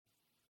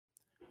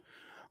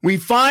We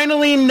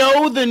finally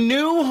know the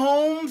new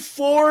home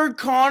for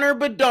Connor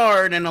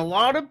Bedard, and a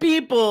lot of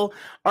people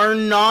are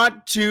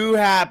not too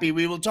happy.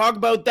 We will talk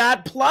about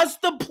that, plus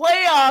the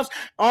playoffs,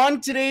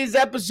 on today's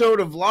episode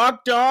of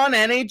Locked On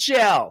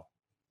NHL.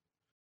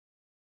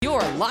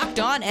 You're Locked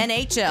On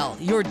NHL,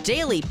 your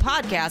daily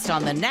podcast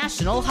on the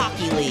National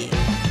Hockey League.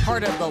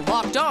 Part of the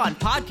Locked On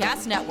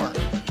Podcast Network,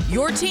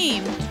 your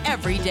team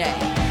every day.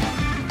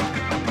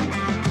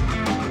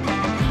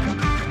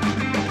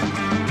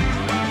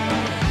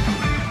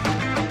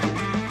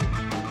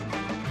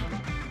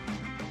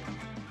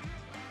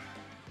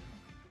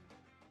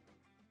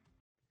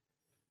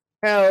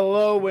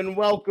 Hello and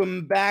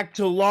welcome back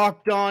to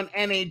Locked On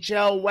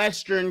NHL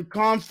Western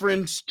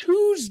Conference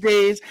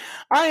Tuesdays.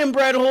 I am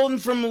Brett Holden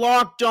from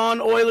Locked On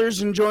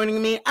Oilers, and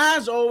joining me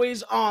as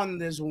always on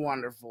this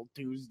wonderful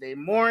Tuesday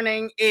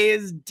morning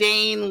is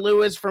Dane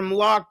Lewis from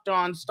Locked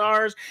On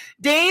Stars.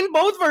 Dane,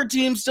 both of our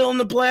teams still in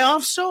the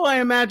playoffs, so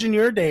I imagine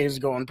your day is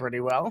going pretty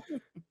well.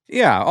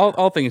 Yeah,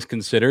 all things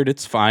considered,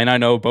 it's fine. I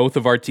know both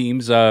of our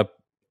teams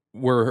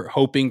were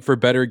hoping for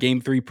better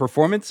Game 3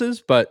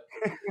 performances, but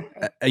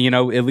at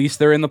least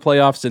they're in the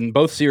playoffs, and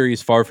both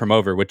series far from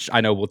over, which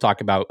I know we'll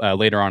talk about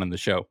later on in the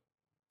show.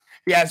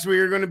 Yes, we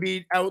are going to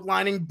be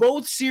outlining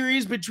both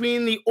series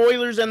between the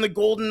Oilers and the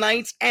Golden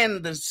Knights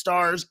and the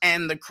Stars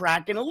and the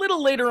Kraken a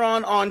little later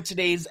on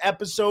today's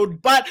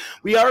episode, but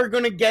we are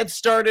going to get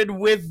started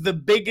with the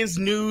biggest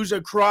news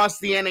across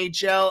the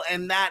NHL,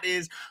 and that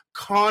is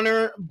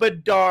Connor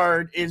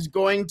Bedard is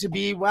going to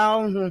be,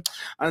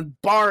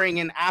 barring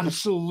an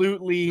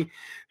absolutely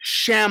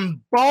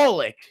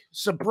shambolic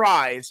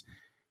surprise,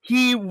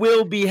 he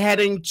will be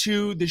heading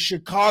to the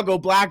Chicago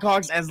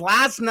Blackhawks, as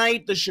last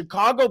night the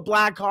Chicago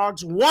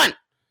Blackhawks won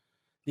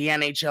the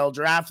NHL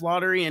Draft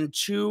Lottery, and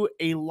to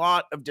a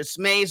lot of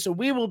dismay. So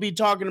we will be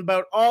talking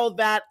about all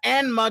that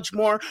and much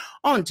more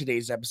on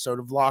today's episode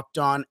of Locked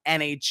On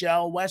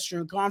NHL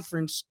Western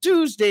Conference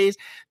Tuesdays.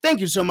 Thank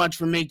you so much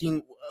for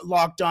making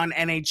Locked On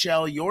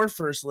NHL your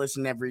first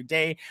listen every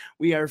day.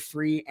 We are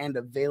free and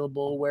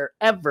available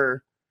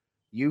wherever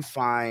you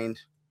find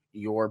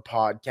your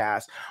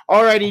podcast.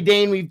 Alrighty,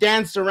 Dane, we've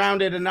danced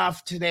around it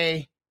enough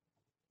today.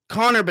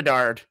 Connor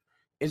Bedard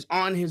is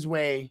on his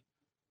way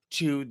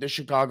to the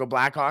Chicago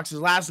Blackhawks. As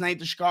last night,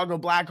 the Chicago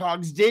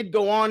Blackhawks did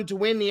go on to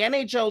win the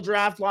NHL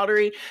Draft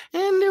Lottery,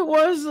 and it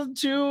was a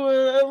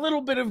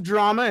little bit of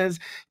drama, as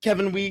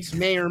Kevin Weeks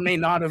may or may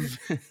not have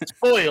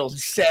spoiled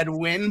said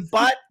win.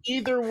 But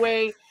either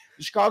way,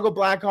 the Chicago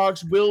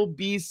Blackhawks will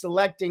be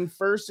selecting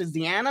first as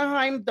the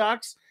Anaheim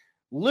Ducks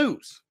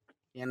lose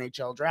the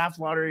NHL Draft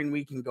Lottery, and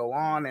we can go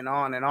on and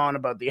on and on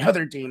about the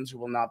other teams who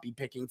will not be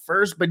picking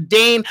first. But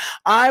Dane,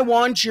 I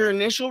want your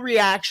initial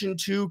reaction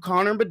to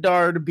Connor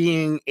Bedard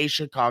being a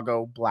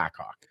Chicago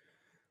Blackhawk.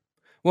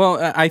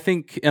 Well, I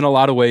think in a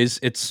lot of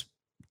ways it's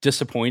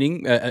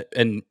disappointing,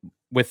 and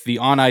with the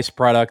on-ice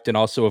product, and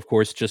also, of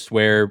course, just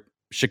where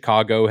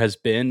Chicago has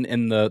been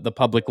in the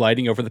public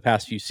lighting over the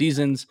past few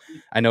seasons.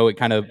 I know it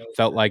kind of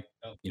felt like,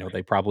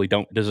 they probably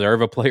don't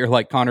deserve a player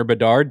like Connor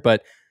Bedard,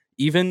 but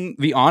even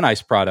the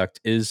on-ice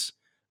product is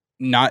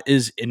not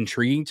as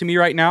intriguing to me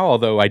right now,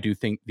 although I do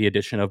think the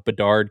addition of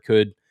Bedard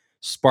could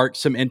spark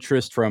some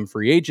interest from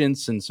free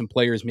agents and some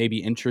players may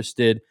be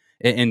interested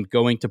in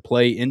going to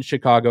play in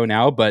Chicago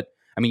now. But,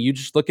 I mean, you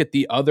just look at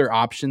the other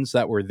options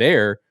that were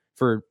there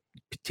for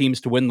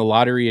teams to win the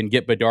lottery and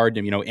get Bedard.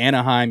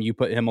 Anaheim, you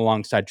put him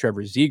alongside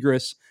Trevor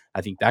Zegras.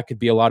 I think that could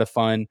be a lot of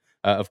fun.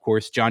 Of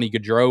course, Johnny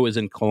Gaudreau is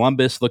in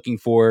Columbus looking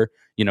for,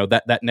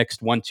 that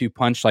next 1-2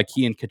 punch like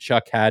he and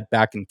Tkachuk had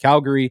back in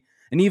Calgary.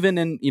 And even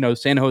in,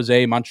 San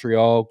Jose,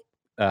 Montreal,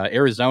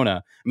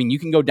 Arizona. I mean, you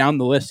can go down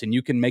the list and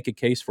you can make a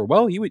case for,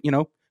 well, he would,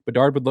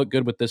 Bedard would look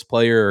good with this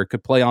player or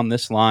could play on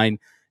this line.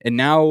 And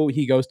now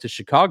he goes to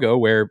Chicago,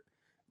 where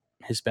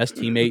his best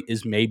teammate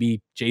is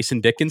maybe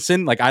Jason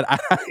Dickinson. I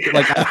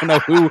don't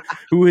know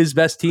who his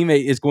best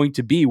teammate is going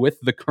to be with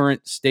the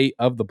current state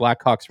of the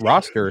Blackhawks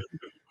roster.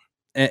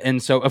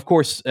 And so, of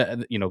course,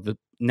 the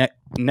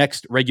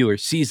next regular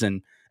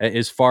season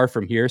is far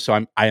from here.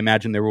 So I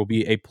imagine there will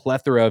be a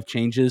plethora of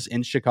changes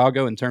in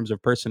Chicago in terms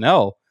of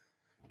personnel.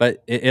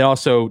 But it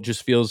also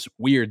just feels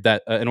weird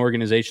that an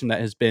organization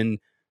that has been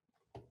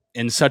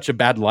in such a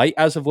bad light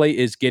as of late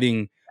is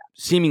getting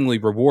seemingly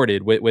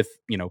rewarded with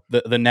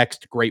the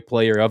next great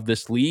player of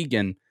this league.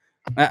 And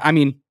I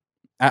mean,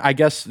 I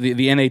guess the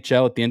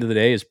NHL at the end of the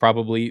day is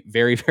probably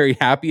very, very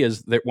happy,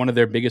 as one of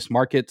their biggest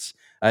markets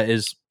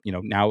is,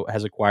 now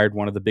has acquired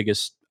one of the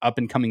biggest up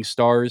and coming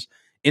stars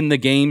in the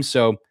game.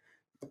 So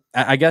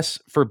I guess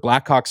for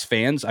Blackhawks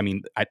fans, I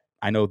mean,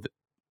 I know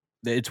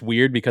that it's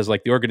weird because the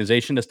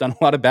organization has done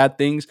a lot of bad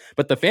things,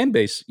 but the fan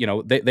base,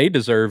 they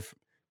deserve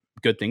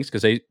good things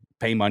because they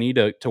pay money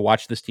to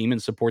watch this team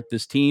and support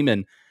this team.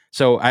 And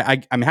so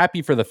I'm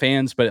happy for the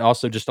fans, but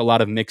also just a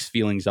lot of mixed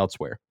feelings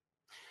elsewhere.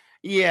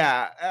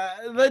 Yeah,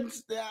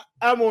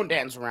 I won't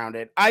dance around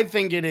it. I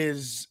think it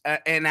is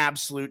an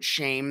absolute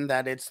shame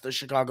that it's the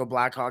Chicago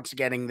Blackhawks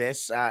getting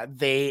this.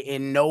 They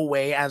in no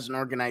way as an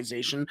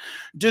organization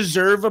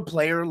deserve a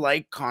player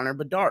like Connor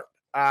Bedard.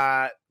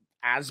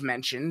 as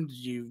mentioned,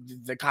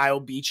 the Kyle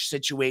Beach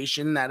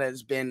situation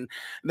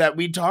that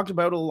we talked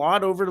about a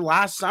lot over the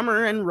last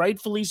summer, and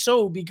rightfully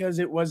so, because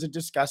it was a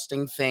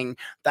disgusting thing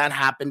that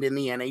happened in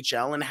the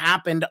NHL and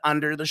happened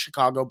under the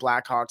Chicago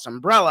Blackhawks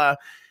umbrella.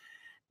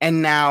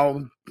 And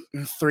now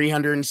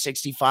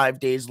 365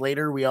 days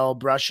later, we all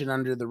brush it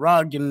under the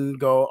rug and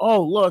go,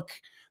 oh, look,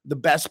 the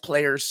best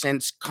player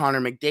since Connor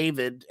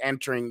McDavid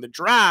entering the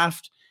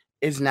draft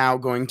is now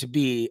going to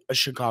be a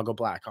Chicago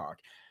Blackhawk.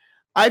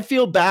 I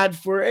feel bad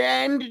for,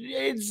 and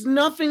it's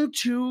nothing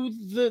to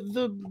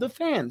the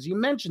fans. You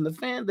mentioned the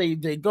fan; they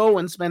go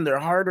and spend their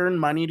hard-earned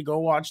money to go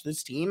watch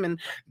this team, and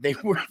they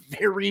were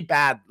very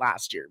bad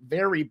last year,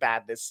 very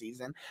bad this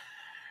season.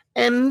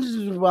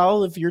 And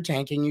well, if you're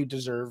tanking, you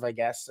deserve, I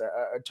guess,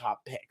 a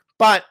top pick.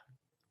 But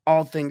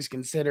all things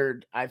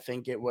considered, I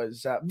think it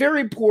was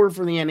very poor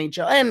for the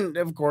NHL. And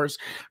of course,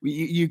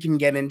 you can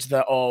get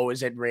into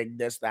is it rigged,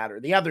 this, that, or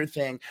the other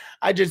thing.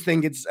 I just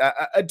think it's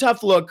a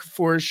tough look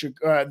for the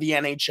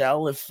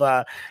NHL. If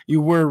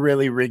you were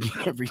really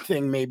rigging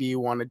everything, maybe you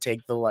want to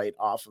take the light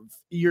off of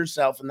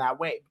yourself in that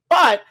way.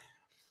 But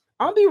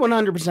I'll be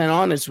 100%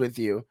 honest with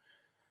you.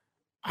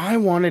 I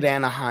wanted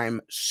Anaheim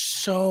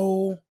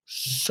so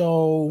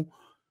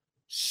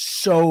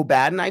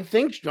bad. And I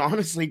think,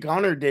 honestly,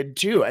 Connor did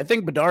too. I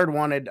think Bedard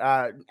wanted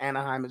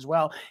Anaheim as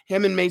well.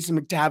 Him and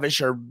Mason McTavish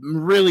are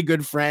really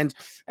good friends.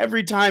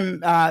 Every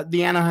time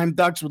the Anaheim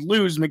Ducks would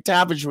lose,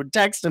 McTavish would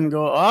text him,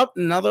 go, up,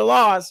 another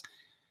loss.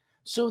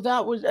 So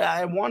that was,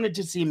 I wanted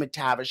to see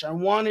McTavish. I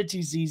wanted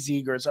to see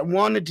Zegras. I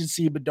wanted to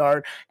see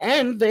Bedard.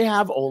 And they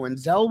have Olin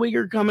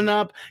Zellweger coming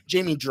up.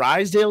 Jamie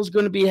Drysdale is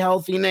going to be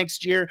healthy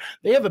next year.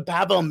 They have a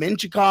Pavel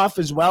Mintyukov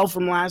as well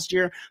from last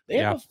year. They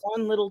have a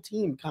fun little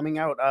team coming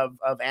out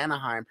of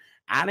Anaheim.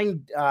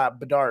 Adding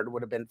Bedard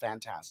would have been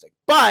fantastic.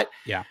 But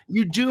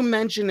you do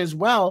mention as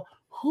well,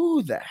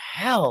 who the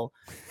hell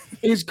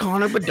is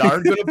Connor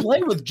Bedard going to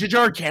play with?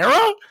 Jujhar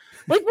Khaira?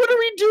 Like, what are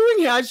we doing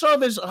here? I saw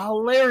this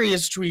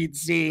hilarious tweet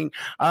saying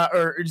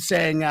Bedard and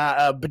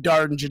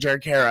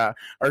Jujhar Khaira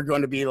are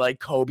going to be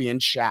like Kobe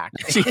and Shaq.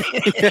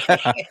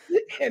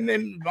 And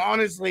then,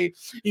 honestly,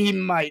 he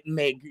might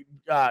make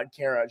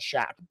Khaira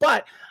Shaq.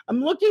 But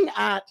I'm looking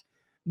at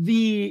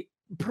the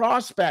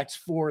prospects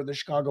for the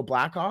Chicago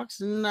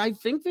Blackhawks, and I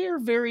think they are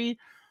very,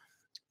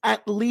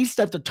 at least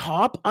at the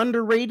top,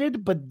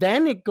 underrated. But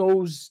then it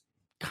goes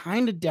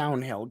kind of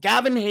downhill.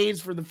 Gavin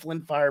Hayes for the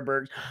Flint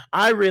Firebirds.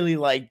 I really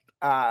like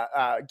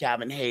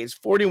Gavin Hayes,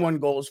 41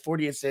 goals,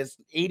 40 assists,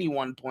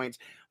 81 points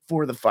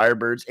for the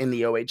Firebirds in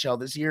the OHL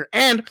this year.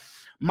 And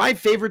my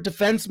favorite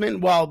defenseman,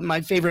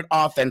 my favorite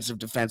offensive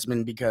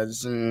defenseman,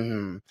 because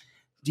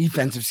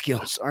defensive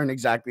skills aren't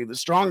exactly the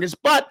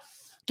strongest, but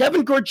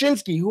Kevin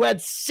Korchinski, who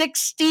had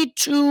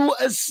 62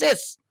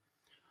 assists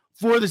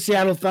for the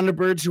Seattle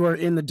Thunderbirds, who are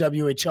in the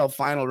WHL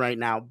final right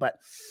now. But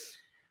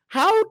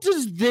how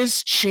does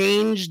this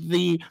change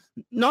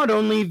not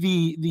only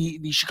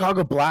the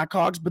Chicago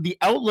Blackhawks, but the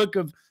outlook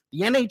of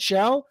the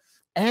NHL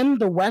and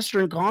the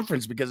Western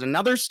Conference? Because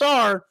another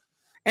star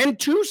and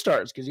two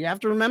stars, because you have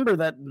to remember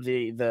that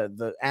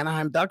the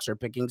Anaheim Ducks are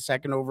picking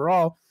second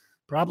overall,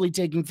 probably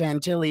taking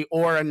Fantilli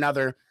or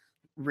another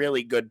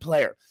really good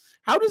player.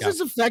 How does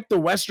this affect the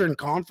Western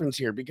Conference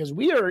here? Because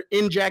we are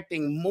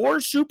injecting more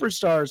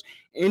superstars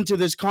into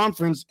this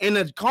conference, in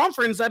a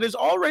conference that is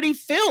already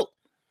filled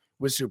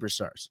with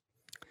superstars.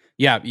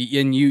 Yeah,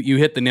 and you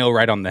hit the nail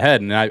right on the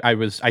head. And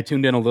I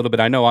tuned in a little bit.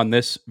 I know on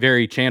this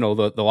very channel,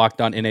 the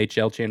Locked On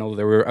NHL channel,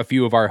 there were a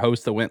few of our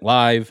hosts that went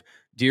live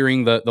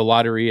during the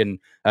lottery, and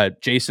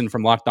Jason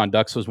from Locked On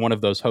Ducks was one of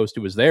those hosts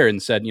who was there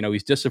and said,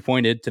 he's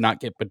disappointed to not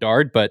get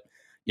Bedard, but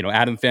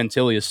Adam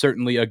Fantilli is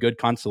certainly a good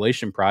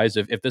consolation prize.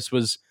 If this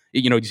was,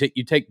 you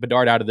take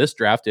Bedard out of this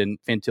draft and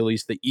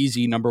Fantilli's the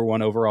easy number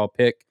one overall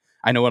pick,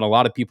 I know in a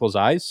lot of people's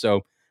eyes.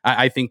 So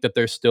I think that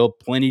there's still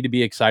plenty to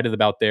be excited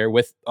about there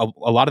with a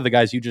lot of the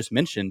guys you just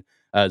mentioned,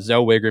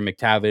 Zellweger,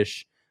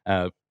 McTavish,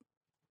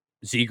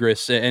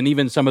 Zegras, and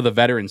even some of the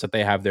veterans that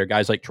they have there,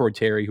 guys like Troy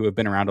Terry, who have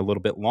been around a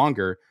little bit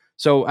longer.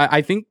 So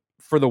I think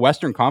for the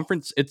Western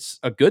Conference, it's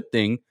a good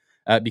thing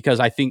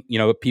because I think,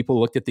 people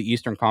looked at the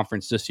Eastern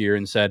Conference this year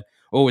and said,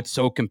 oh, it's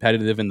so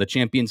competitive and the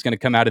champion's going to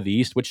come out of the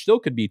East, which still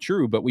could be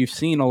true, but we've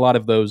seen a lot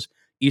of those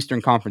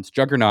Eastern Conference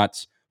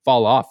juggernauts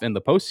fall off in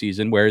the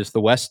postseason, whereas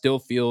the West still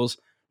feels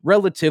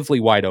relatively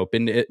wide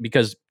open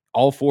because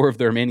all four of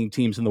the remaining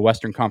teams in the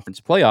Western Conference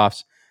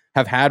playoffs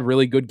have had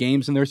really good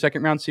games in their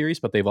second round series,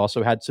 but they've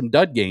also had some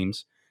dud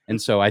games.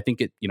 And so I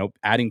think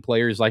adding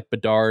players like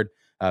Bedard,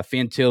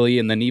 Fantilli,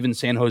 and then even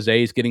San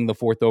Jose is getting the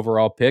fourth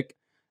overall pick.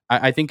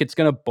 I think it's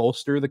going to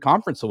bolster the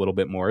conference a little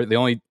bit more. The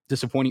only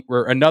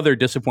another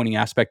disappointing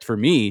aspect for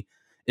me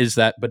is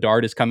that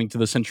Bedard is coming to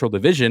the Central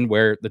Division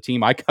where the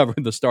team I cover,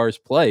 the Stars,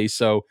 play.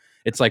 So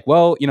it's like,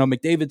 well,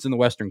 McDavid's in the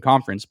Western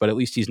Conference, but at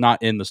least he's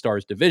not in the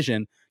Stars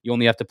division. You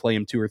only have to play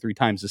him 2 or 3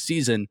 times a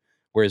season,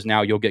 whereas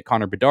now you'll get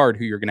Connor Bedard,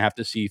 who you're going to have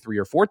to see 3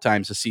 or 4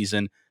 times a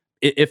season,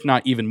 if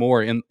not even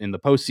more in the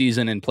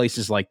postseason and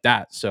places like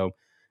that. So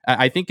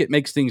I think it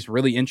makes things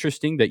really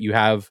interesting that you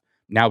have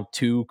now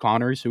two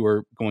Connors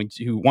who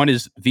one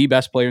is the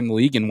best player in the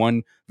league and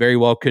one very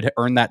well could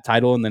earn that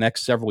title in the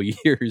next several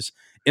years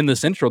in the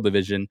Central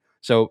Division.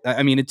 So,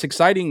 I mean, it's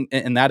exciting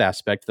in that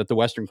aspect that the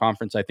Western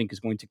Conference, I think, is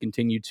going to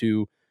continue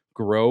to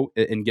grow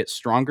and get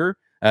stronger.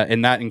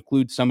 And that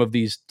includes some of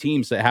these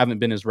teams that haven't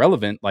been as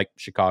relevant, like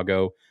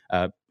Chicago,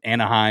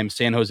 Anaheim,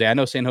 San Jose. I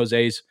know San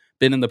Jose's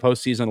been in the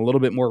postseason a little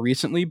bit more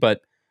recently,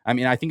 but I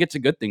mean, I think it's a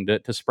good thing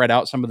to spread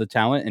out some of the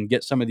talent and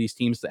get some of these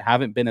teams that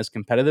haven't been as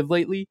competitive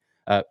lately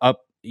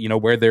up,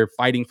 where they're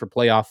fighting for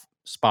playoff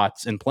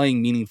spots and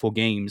playing meaningful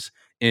games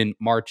in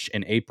March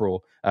and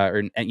April,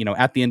 or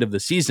at the end of the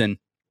season,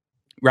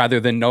 rather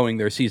than knowing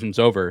their season's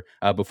over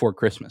before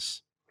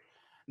Christmas.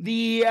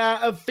 The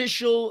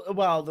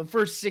the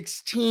first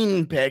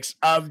 16 picks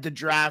of the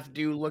draft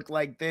do look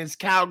like this.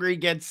 Calgary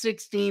gets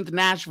 16th,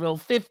 Nashville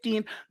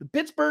 15th, the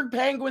Pittsburgh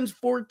Penguins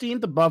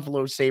 14th, the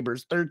Buffalo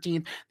Sabres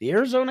 13th, the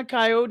Arizona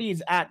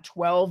Coyotes at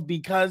 12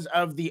 because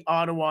of the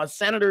Ottawa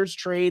Senators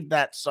trade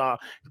that saw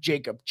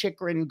Jacob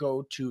Chychrun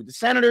go to the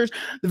Senators.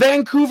 The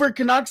Vancouver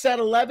Canucks at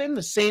 11,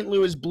 the St.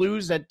 Louis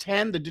Blues at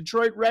 10, the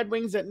Detroit Red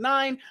Wings at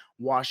 9,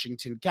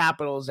 Washington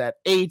Capitals at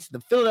 8, the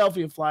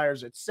Philadelphia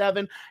Flyers at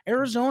 7,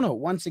 Arizona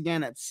once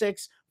again at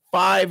 6,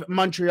 5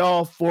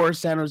 Montreal, 4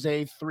 San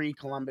Jose, 3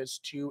 Columbus,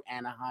 2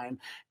 Anaheim,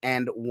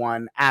 and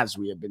 1, as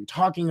we have been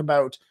talking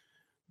about,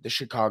 the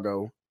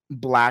Chicago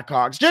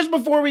Blackhawks. Just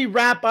before we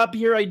wrap up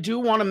here, I do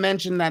want to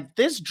mention that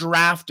this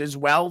draft as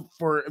well,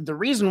 for the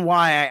reason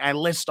why I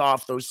list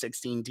off those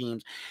 16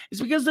 teams, is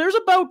because there's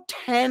about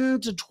 10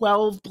 to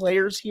 12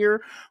 players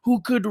here who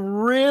could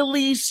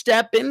really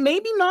step in,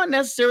 maybe not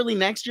necessarily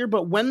next year,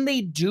 but when they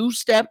do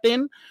step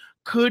in,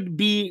 could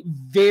be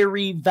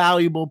very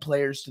valuable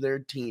players to their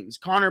teams.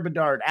 Connor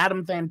Bedard,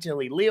 Adam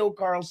Fantilli, Leo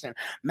Carlson,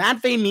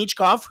 Matvei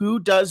Michkov,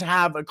 who does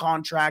have a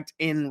contract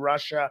in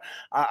Russia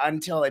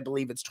until I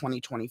believe it's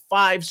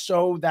 2025,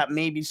 so that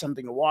may be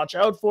something to watch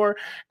out for.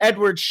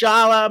 Edward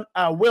Shala,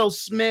 Will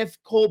Smith,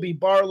 Colby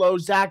Barlow,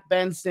 Zach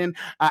Benson,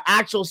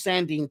 Axel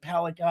Sandin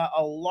Pellikka,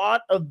 a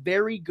lot of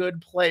very good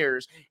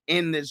players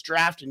in this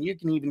draft, and you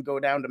can even go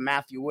down to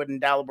Matthew Wood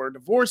and Dalibor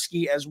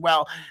Dvorsky as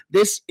well.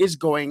 This is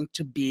going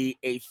to be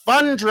a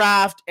fun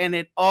draft, and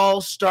it all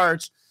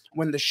starts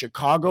when the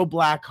Chicago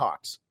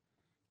Blackhawks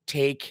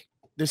take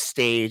the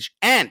stage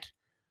and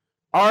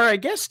are, I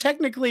guess,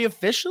 technically,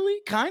 officially,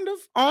 kind of,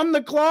 on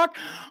the clock.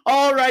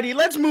 Alrighty,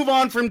 let's move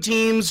on from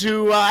teams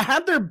who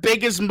had their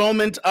biggest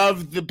moment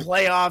of the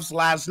playoffs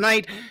last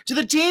night to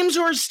the teams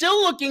who are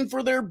still looking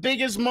for their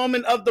biggest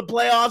moment of the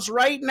playoffs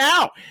right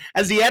now,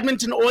 as the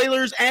Edmonton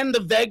Oilers and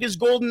the Vegas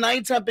Golden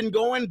Knights have been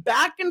going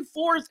back and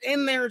forth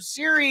in their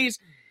series,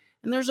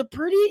 and there's a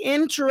pretty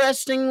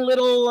interesting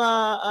little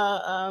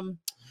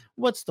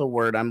what's the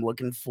word I'm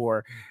looking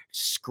for?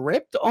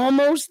 Script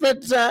almost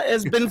that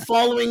has been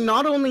following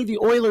not only the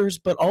Oilers,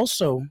 but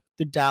also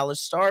the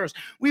Dallas Stars.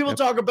 We will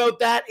talk about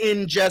that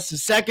in just a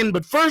second.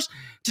 But first,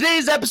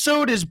 today's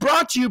episode is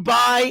brought to you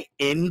by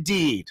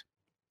Indeed.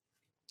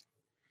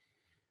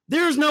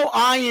 There's no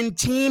I in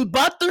team,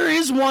 but there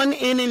is one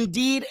in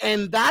Indeed,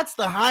 and that's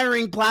the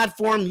hiring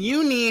platform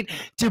you need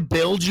to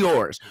build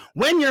yours.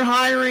 When you're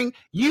hiring,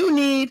 you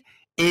need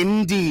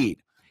Indeed.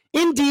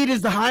 Indeed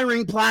is the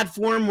hiring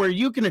platform where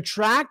you can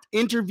attract,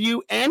 interview,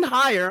 and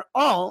hire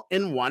all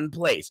in one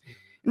place.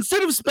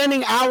 Instead of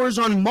spending hours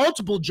on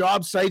multiple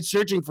job sites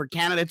searching for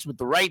candidates with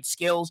the right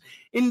skills,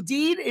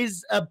 Indeed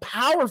is a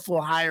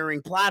powerful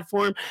hiring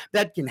platform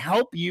that can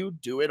help you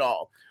do it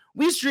all.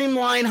 We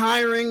streamline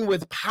hiring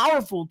with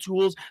powerful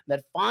tools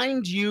that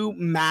find you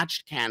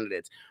matched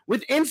candidates.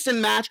 With Instant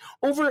Match,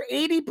 over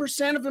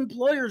 80% of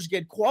employers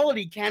get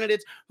quality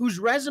candidates whose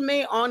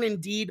resume on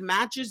Indeed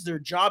matches their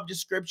job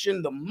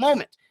description the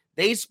moment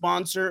they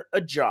sponsor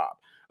a job.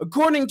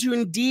 According to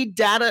Indeed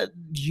Data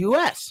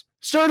US,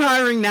 start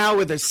hiring now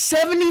with a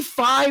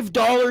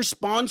 $75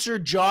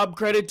 sponsored job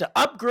credit to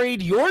upgrade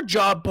your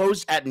job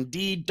post at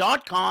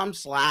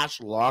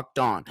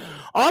Indeed.com/lockedon.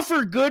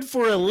 Offer good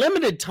for a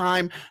limited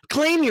time.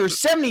 Claim your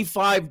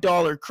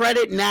 $75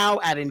 credit now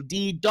at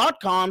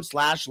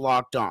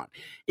Indeed.com/lockedon.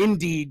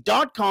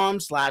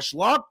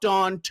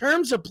 Indeed.com/lockedon.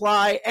 Terms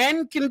apply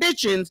and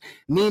conditions.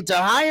 Need to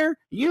hire?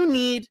 You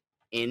need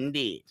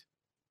Indeed.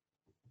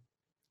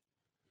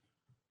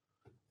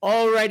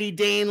 Alrighty,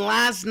 Dane.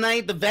 Last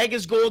night, the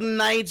Vegas Golden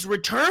Knights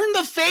returned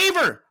the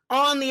favor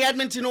on the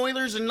Edmonton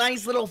Oilers. A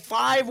nice little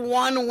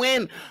 5-1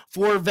 win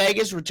for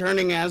Vegas,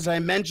 returning, as I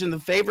mentioned, the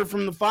favor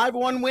from the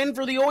 5-1 win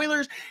for the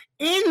Oilers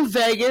in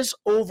Vegas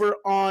over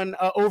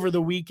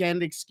the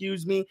weekend,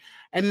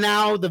 And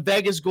now the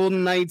Vegas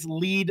Golden Knights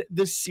lead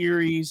the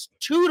series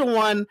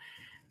 2-1.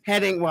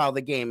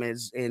 The game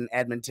is in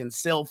Edmonton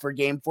still for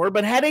Game 4,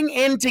 but heading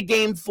into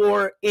Game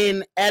 4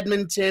 in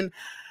Edmonton,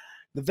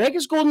 the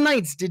Vegas Golden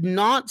Knights did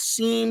not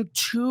seem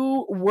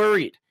too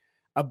worried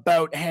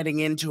about heading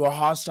into a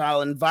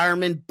hostile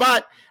environment,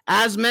 but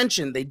as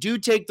mentioned, they do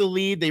take the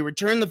lead. They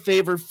return the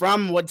favor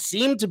from what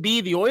seemed to be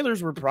the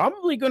Oilers were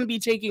probably going to be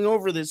taking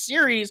over this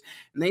series,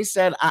 and they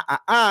said,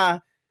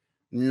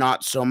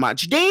 Not so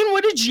much. Dane,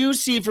 what did you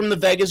see from the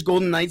Vegas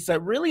Golden Knights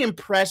that really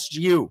impressed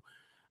you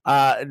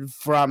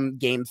from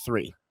Game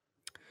 3?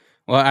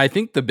 Well, I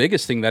think the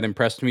biggest thing that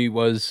impressed me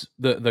was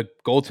the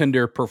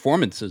goaltender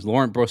performances.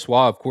 Laurent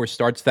Brossoit, of course,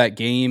 starts that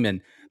game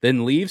and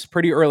then leaves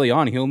pretty early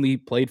on. He only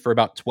played for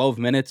about 12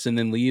 minutes and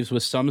then leaves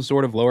with some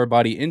sort of lower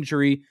body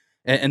injury.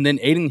 And then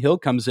Adin Hill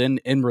comes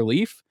in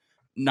relief,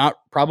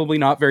 probably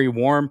not very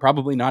warm,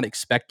 probably not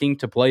expecting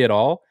to play at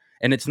all.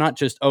 And it's not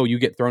just, oh, you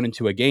get thrown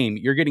into a game.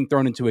 You're getting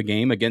thrown into a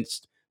game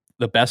against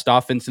the best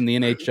offense in the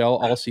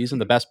NHL all season,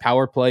 the best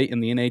power play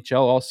in the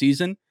NHL all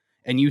season,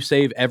 and you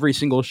save every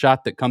single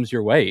shot that comes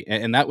your way.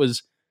 And that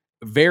was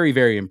very,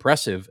 very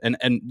impressive.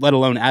 And let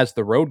alone as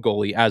the road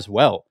goalie as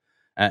well.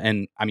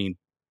 And I mean,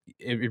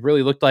 it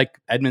really looked like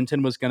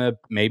Edmonton was going to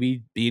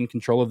maybe be in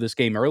control of this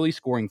game early,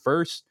 scoring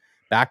first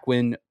back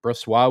when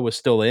Brossoit was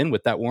still in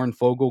with that Warren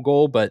Foegele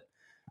goal. But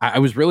I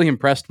was really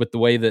impressed with the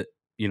way that,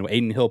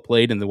 Adin Hill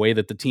played and the way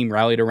that the team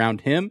rallied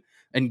around him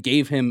and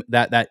gave him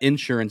that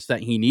insurance that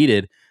he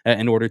needed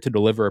in order to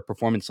deliver a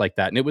performance like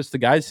that. And it was the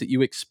guys that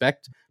you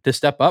expect to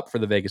step up for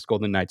the Vegas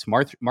Golden Knights.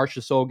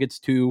 Marcia Sol gets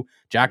 2.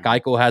 Jack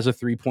Eichel has a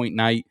 3-point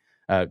night.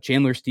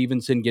 Chandler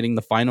Stevenson getting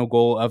the final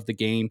goal of the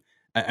game.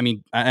 I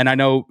mean, and I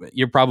know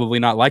you're probably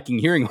not liking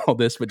hearing all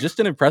this, but just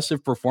an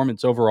impressive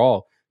performance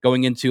overall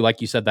going into, like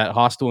you said, that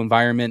hostile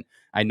environment.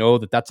 I know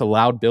that that's a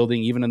loud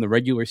building, even in the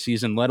regular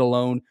season, let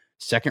alone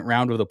second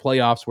round of the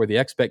playoffs where the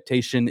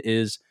expectation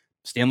is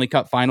Stanley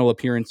Cup final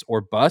appearance or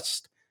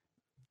bust.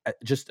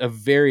 Just a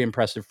very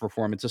impressive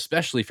performance,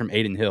 especially from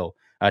Adin Hill,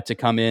 to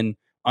come in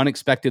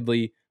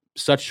unexpectedly,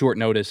 such short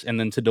notice, and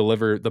then to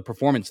deliver the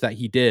performance that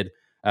he did,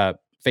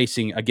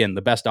 facing, again,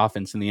 the best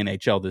offense in the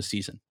NHL this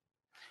season.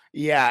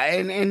 Yeah,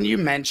 and you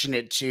mentioned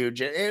it too.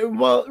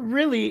 Well,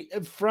 really,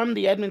 from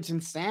the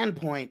Edmonton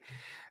standpoint,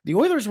 the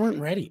Oilers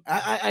weren't ready.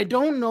 I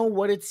don't know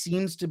what it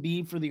seems to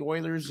be for the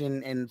Oilers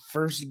in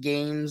first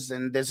games,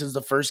 and this is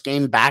the first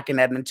game back in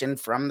Edmonton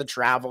from the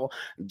travel.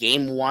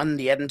 Game 1,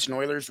 the Edmonton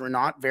Oilers were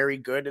not very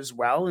good as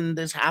well, and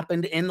this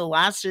happened in the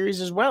last series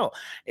as well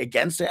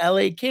against the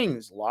LA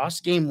Kings.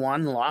 Lost Game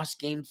 1, lost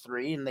Game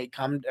 3, and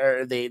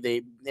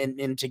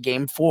into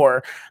Game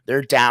 4,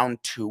 they're down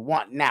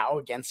 2-1. Now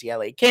against the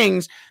LA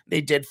Kings,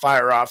 they did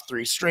fire off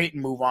 3 straight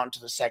and move on to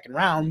the second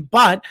round,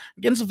 but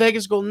against the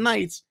Vegas Golden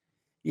Knights,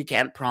 you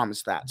can't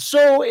promise that.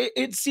 So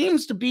it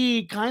seems to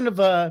be kind of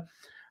I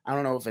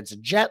don't know if it's a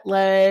jet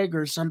lag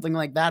or something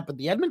like that, but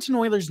the Edmonton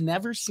Oilers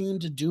never seem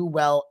to do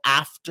well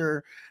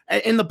after,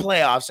 in the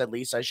playoffs at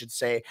least, I should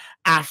say,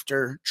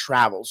 after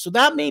travel. So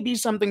that may be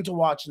something to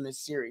watch in this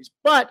series.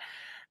 But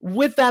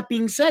with that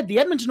being said, the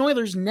Edmonton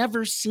Oilers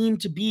never seem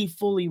to be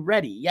fully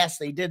ready. Yes,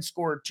 they did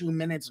score 2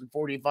 minutes and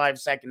 45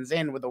 seconds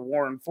in with a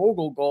Warren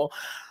Foegele goal.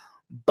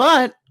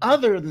 But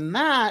other than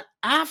that,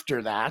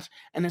 after that,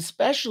 and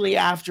especially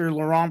after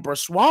Laurent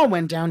Brossoit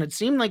went down, it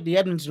seemed like the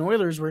Edmonton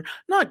Oilers were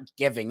not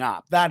giving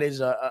up. That is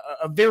a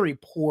very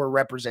poor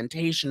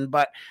representation,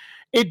 but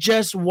it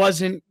just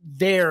wasn't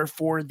there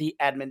for the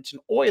Edmonton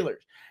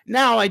Oilers.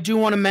 Now, I do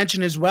want to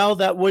mention as well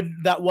that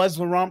was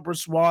Laurent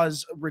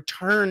Brossoit's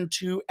return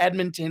to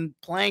Edmonton,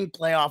 playing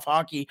playoff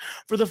hockey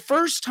for the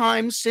first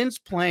time since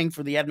playing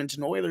for the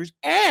Edmonton Oilers,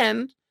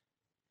 and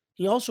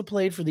he also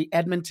played for the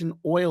Edmonton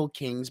Oil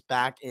Kings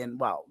back in,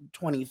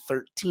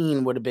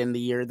 2013 would have been the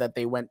year that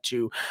they went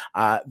to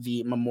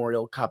the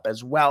Memorial Cup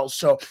as well.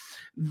 So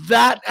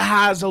that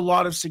has a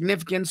lot of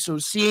significance. So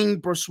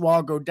seeing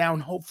Brossoit go down,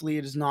 hopefully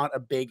it is not a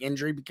big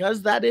injury,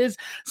 because that is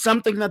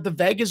something that the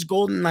Vegas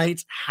Golden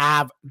Knights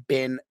have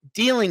been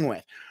dealing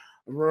with.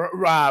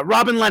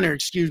 Robin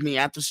Leonard,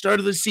 at the start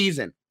of the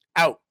season,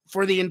 out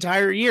for the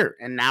entire year,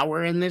 and now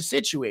we're in this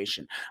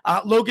situation.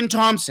 Logan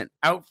Thompson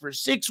out for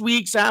 6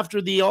 weeks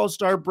after the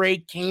All-Star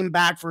break, came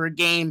back for a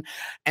game,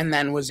 and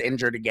then was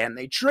injured again.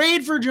 They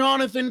trade for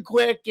Jonathan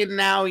Quick, and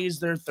now he's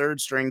their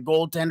third-string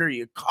goaltender.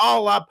 You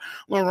call up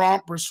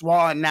Laurent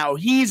Brossoit, and now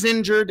he's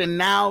injured, and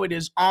now it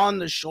is on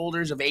the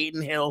shoulders of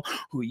Adin Hill,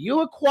 who you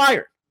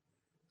acquired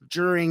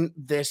during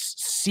this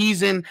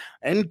season,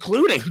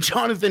 including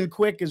Jonathan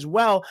Quick as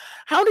well.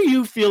 How do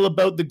you feel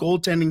about the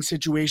goaltending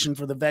situation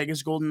for the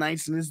Vegas Golden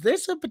Knights, and is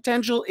this a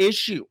potential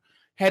issue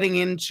heading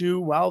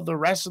into, the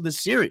rest of the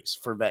series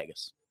for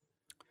Vegas?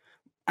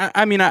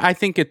 I mean, I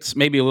think it's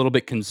maybe a little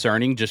bit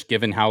concerning, just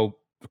given how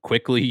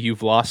quickly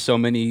you've lost so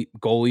many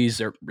goalies,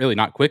 or really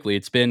not quickly.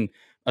 It's been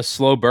a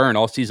slow burn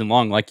all season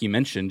long, like you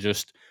mentioned,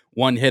 just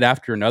one hit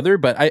after another.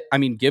 But I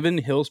mean, given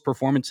Hill's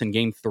performance in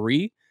Game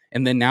 3,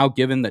 and then now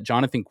given that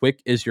Jonathan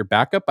Quick is your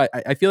backup,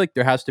 I feel like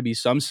there has to be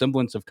some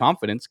semblance of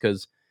confidence,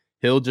 because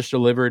Hill just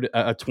delivered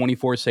a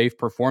 24 save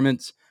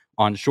performance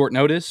on short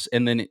notice.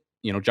 And then,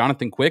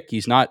 Jonathan Quick,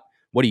 he's not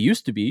what he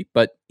used to be,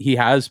 but he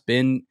has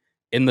been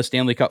in the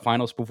Stanley Cup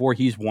finals before.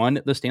 He's won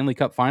the Stanley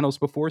Cup finals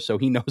before, so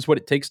he knows what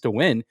it takes to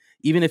win.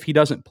 Even if he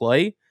doesn't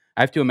play,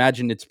 I have to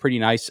imagine it's pretty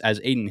nice as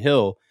Adin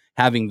Hill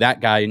having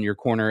that guy in your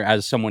corner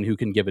as someone who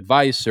can give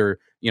advice or,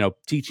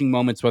 teaching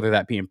moments, whether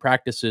that be in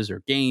practices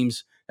or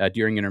games,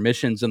 during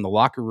intermissions in the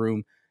locker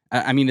room.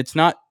 I mean, it's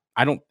not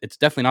it's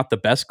definitely not the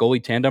best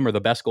goalie tandem or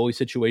the best goalie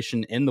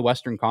situation in the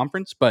Western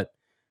Conference, but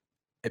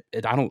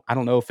I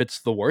don't know if it's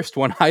the worst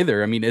one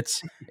either. I mean,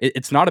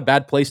 it's not a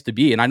bad place to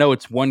be. And I know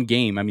it's one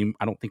game. I mean,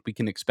 I don't think we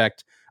can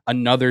expect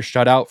another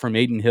shutout from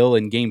Aiden Hill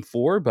in game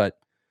 4, but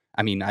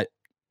I mean,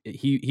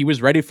 he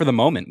was ready for the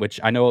moment, which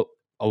I know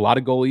a lot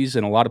of goalies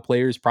and a lot of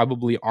players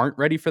probably aren't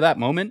ready for that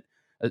moment,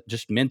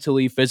 just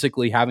mentally,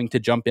 physically having to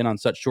jump in on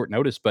such short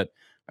notice. But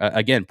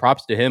again,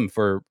 props to him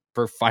for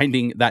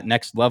finding that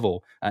next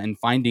level and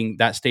finding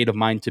that state of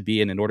mind to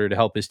be in order to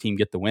help his team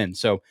get the win.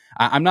 So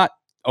I'm not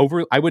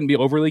I wouldn't be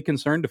overly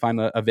concerned if I'm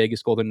a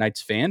Vegas Golden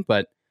Knights fan,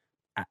 but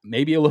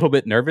maybe a little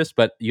bit nervous,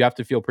 but you have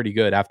to feel pretty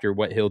good after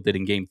what Hill did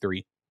in game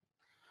 3.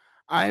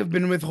 I have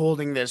been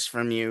withholding this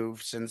from you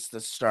since the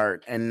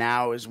start, and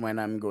now is when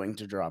I'm going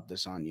to drop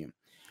this on you.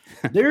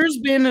 There's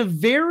been a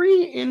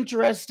very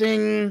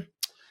interesting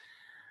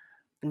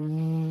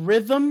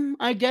rhythm,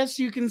 I guess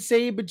you can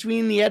say,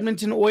 between the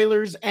Edmonton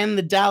Oilers and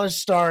the Dallas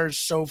Stars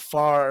so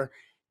far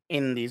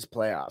in these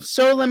playoffs.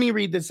 So let me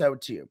read this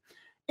out to you.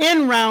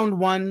 In round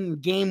 1,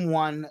 game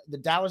 1, the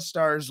Dallas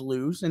Stars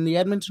lose and the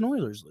Edmonton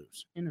Oilers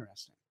lose.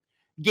 Interesting.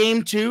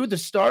 Game 2, the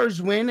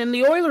Stars win and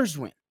the Oilers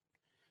win.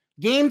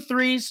 Game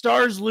 3,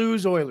 Stars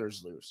lose,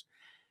 Oilers lose.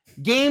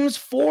 Games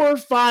 4,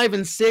 5,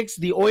 and 6,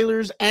 the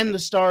Oilers and the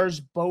Stars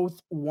both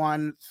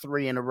won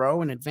 3 in a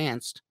row and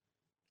advanced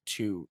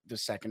to the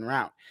second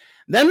round.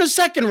 Then the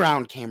second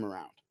round came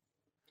around.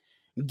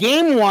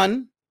 Game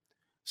 1,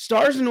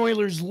 Stars and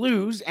Oilers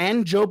lose,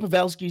 and Joe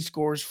Pavelski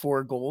scores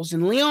 4 goals,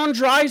 and Leon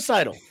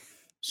Draisaitl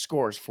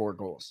scores 4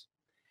 goals.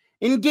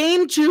 In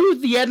Game 2,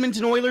 the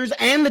Edmonton Oilers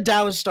and the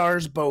Dallas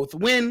Stars both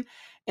win,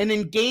 and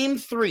in Game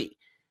 3,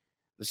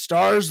 the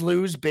Stars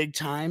lose big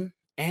time,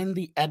 and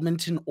the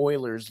Edmonton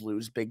Oilers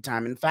lose big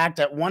time. In fact,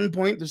 at one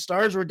point, the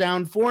Stars were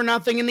down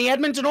 4-0, and the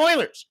Edmonton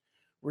Oilers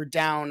were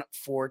down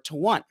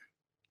 4-1.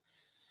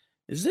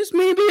 Is this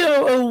maybe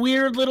a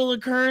weird little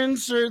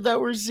occurrence that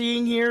we're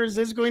seeing here? Is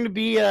this going to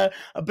be a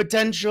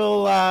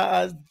potential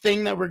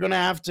thing that we're going to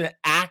have to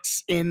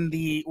axe in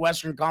the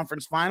Western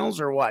Conference Finals,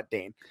 or what,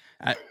 Dane?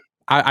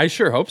 I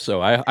sure hope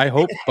so. I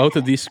hope both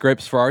of these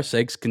scripts, for our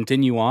sakes,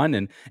 continue on.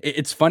 And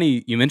it's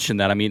funny you mentioned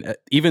that. I mean,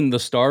 even the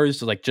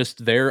Stars, like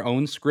just their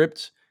own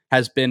script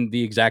has been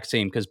the exact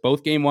same, because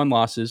both game 1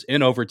 losses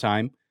in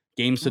overtime,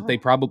 games that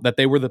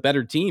they were the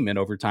better team in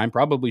overtime,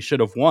 probably should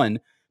have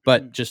won.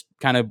 But just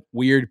kind of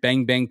weird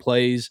bang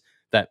plays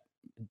that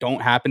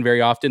don't happen very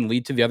often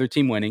lead to the other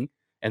team winning.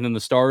 And then the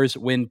Stars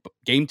win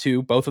game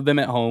 2, both of them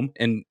at home,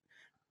 and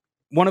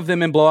one of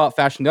them in blowout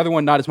fashion. The other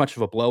one, not as much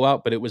of a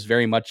blowout, but it was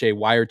very much a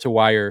wire to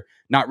wire,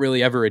 not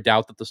really ever a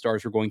doubt that the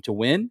Stars were going to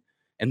win.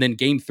 And then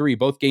game 3,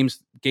 both game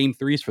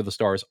 3s for the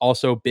Stars,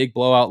 also big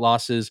blowout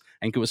losses.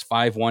 I think it was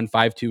 5-1,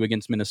 5-2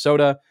 against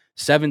Minnesota,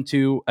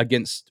 7-2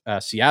 against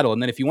Seattle.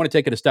 And then if you want to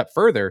take it a step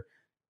further,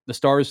 the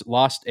Stars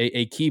lost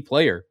a key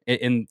player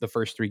in the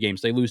first 3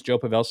 games. They lose Joe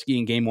Pavelski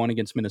in game 1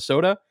 against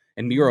Minnesota,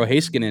 and Miro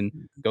Heiskanen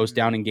goes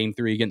down in game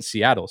 3 against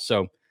Seattle.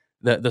 So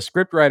the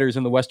script writers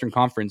in the Western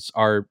Conference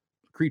are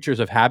creatures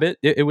of habit,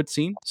 it would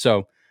seem.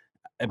 So,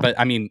 but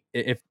I mean,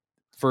 if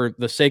for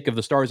the sake of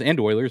the Stars and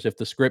Oilers, if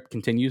the script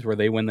continues where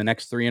they win the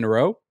next 3 in a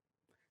row,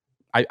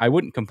 I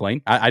wouldn't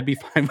complain. I'd be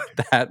fine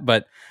with that.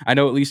 But I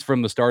know, at least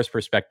from the Stars'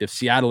 perspective,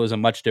 Seattle is a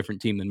much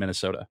different team than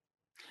Minnesota.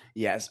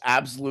 Yes,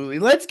 absolutely.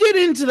 Let's get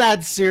into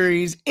that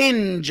series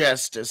in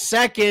just a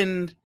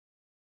second.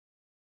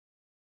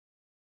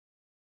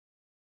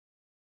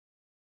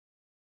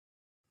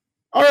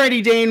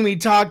 Alrighty, Dane, we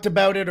talked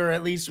about it, or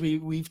at least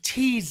we've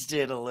teased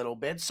it a little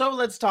bit. So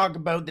let's talk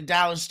about the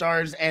Dallas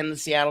Stars and the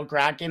Seattle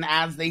Kraken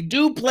as they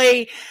do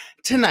play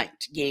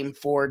tonight. Game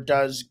 4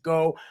 does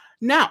go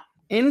now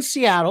in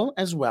Seattle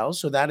as well.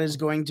 So that is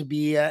going to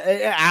be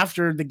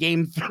after the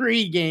game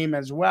 3 game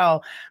as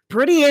well.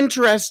 Pretty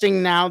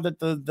interesting now that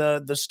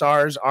the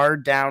Stars are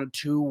down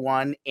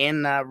 2-1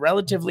 in a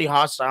relatively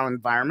hostile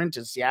environment,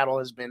 as Seattle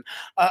has been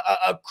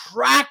a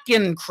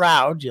Kraken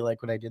crowd. Do you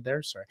like what I did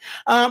there? Sorry.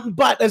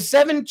 But a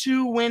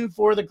 7-2 win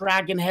for the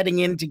Kraken heading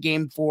into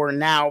game 4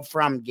 now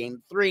from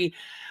game 3.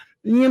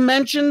 You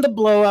mentioned the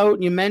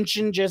blowout. You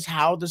mentioned just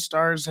how the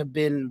Stars have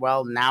been,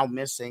 well, now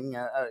missing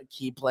a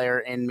key player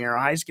in Miro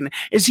Heiskanen.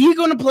 Is he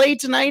going to play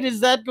tonight? Is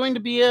that going to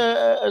be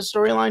a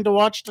storyline to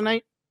watch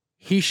tonight?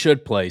 He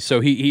should play. So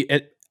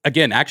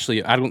again,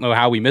 actually, I don't know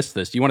how we missed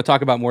this. Do you want to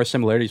talk about more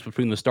similarities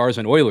between the Stars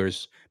and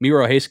Oilers?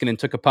 Miro Heiskanen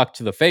took a puck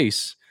to the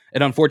face.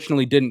 It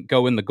unfortunately didn't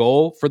go in the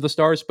goal for the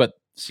Stars, but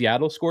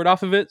Seattle scored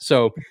off of it.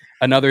 So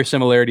another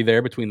similarity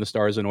there between the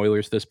Stars and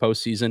Oilers this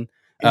postseason.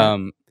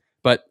 Yeah.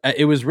 But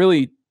it was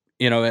really,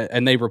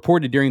 and they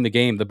reported during the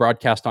game, the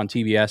broadcast on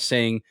TBS,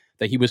 saying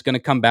that he was going to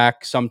come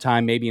back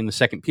sometime maybe in the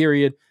second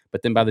period.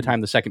 But then by the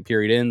time the second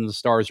period ends, the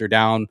Stars are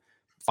down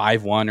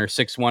 5-1 or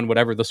 6-1,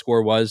 whatever the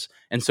score was.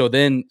 And so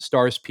then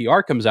Stars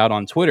PR comes out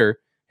on Twitter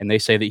and they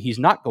say that he's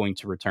not going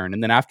to return.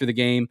 And then after the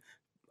game,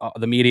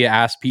 the media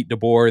asked Pete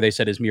DeBoer, they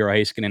said, is Miro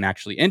Heiskanen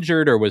actually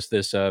injured? Or was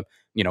this,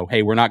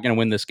 hey, we're not going to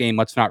win this game.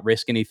 Let's not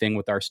risk anything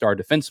with our star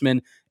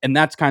defenseman. And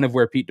that's kind of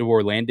where Pete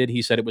DeBoer landed.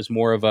 He said it was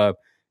more of a,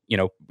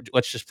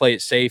 let's just play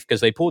it safe,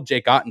 because they pulled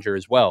Jake Ottinger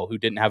as well, who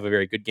didn't have a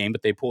very good game,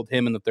 but they pulled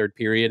him in the third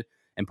period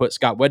and put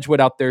Scott Wedgwood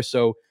out there.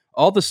 So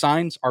all the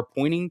signs are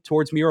pointing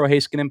towards Miro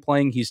Heiskanen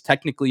playing. He's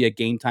technically a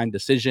game time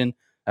decision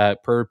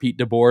per Pete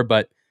DeBoer,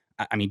 but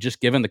I mean, just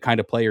given the kind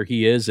of player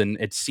he is, and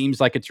it seems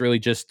like it's really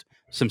just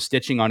some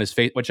stitching on his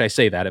face, which I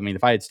say that. I mean,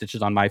 if I had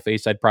stitches on my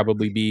face, I'd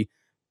probably be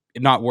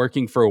not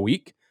working for a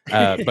week.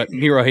 But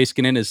Miro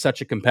Heiskanen is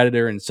such a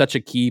competitor and such a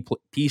key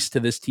piece to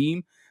this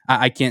team.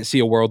 I can't see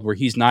a world where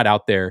he's not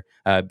out there,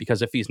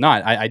 because if he's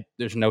not,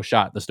 there's no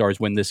shot the Stars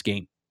win this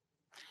game.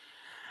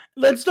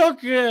 Let's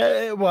talk,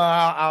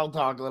 I'll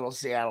talk a little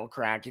Seattle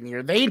Kraken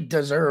here. They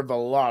deserve a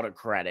lot of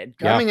credit.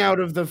 Coming out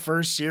of the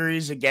first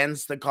series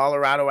against the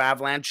Colorado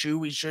Avalanche, who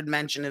we should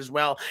mention as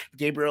well,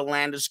 Gabriel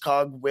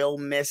Landeskog will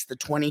miss the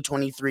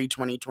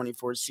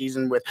 2023-2024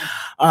 season with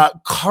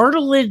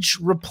cartilage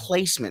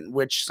replacement,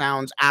 which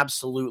sounds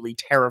absolutely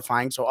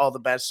terrifying. So all the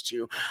best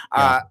to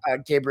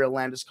Gabriel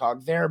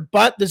Landeskog there.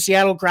 But the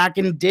Seattle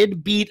Kraken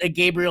did beat a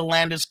Gabriel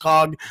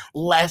Landeskog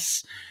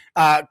less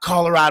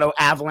Colorado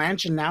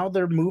Avalanche, and now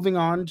they're moving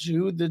on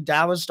to the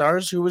Dallas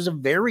Stars, who was a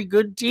very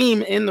good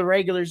team in the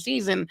regular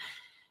season,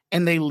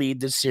 and they lead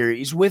the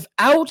series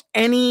without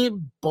any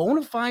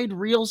bona fide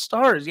real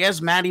stars. Yes,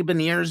 Matty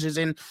Beniers is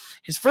in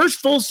his first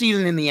full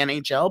season in the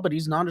NHL, but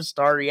he's not a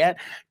star yet.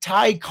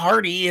 Ty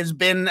Carty has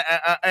been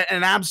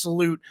an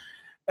absolute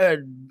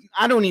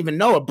I don't even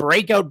know, a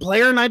breakout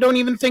player, and I don't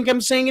even think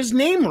I'm saying his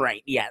name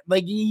right yet.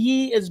 Like,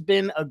 he has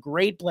been a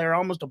great player,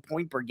 almost a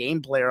point per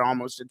game player,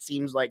 almost, it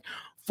seems like,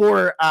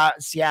 for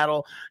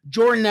Seattle.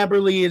 Jordan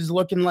Eberle is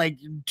looking like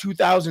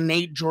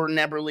 2008 Jordan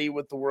Eberle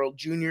with the World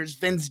Juniors.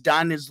 Vince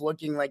Dunn is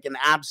looking like an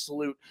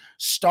absolute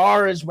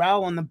star as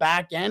well on the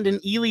back end. And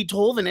Eeli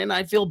Tolvanen,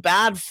 I feel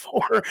bad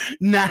for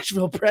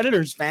Nashville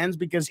Predators fans,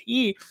 because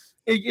he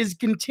is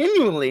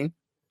continually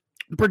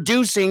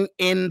producing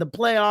in the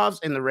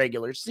playoffs, in the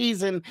regular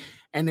season,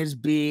 and is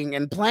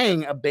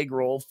playing a big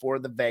role for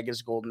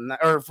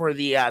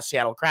the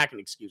Seattle Kraken,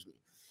 excuse me.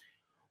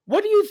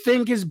 What do you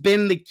think has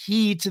been the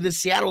key to the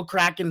Seattle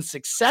Kraken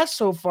success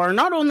so far,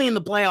 not only in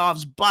the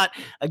playoffs, but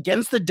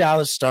against the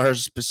Dallas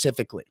Stars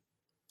specifically?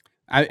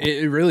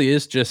 It really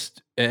is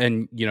just,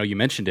 and you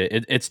mentioned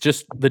it, it's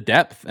just the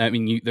depth. I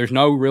mean, there's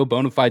no real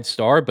bona fide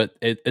star, but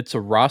it's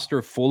a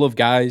roster full of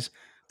guys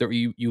that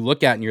you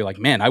look at and you're like,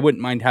 man, I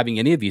wouldn't mind having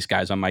any of these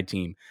guys on my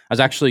team. I was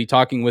actually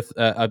talking with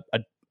a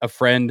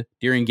friend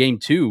during game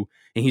 2,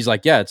 and he's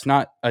like, yeah, it's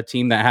not a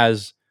team that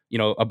has,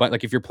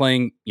 like if you're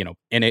playing,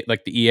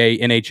 like the EA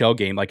NHL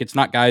game, like it's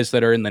not guys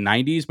that are in the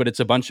 90s, but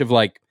it's a bunch of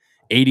like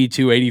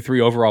 82,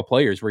 83 overall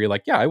players where you're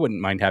like, yeah, I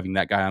wouldn't mind having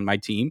that guy on my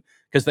team,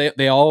 because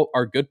they all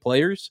are good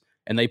players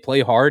and they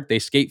play hard. They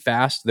skate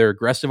fast. They're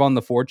aggressive on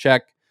the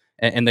forecheck,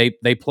 and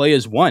they play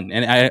as one.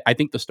 And I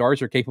think the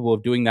Stars are capable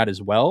of doing that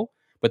as well,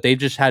 but they've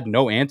just had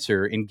no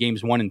answer in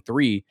games 1 and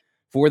 3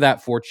 for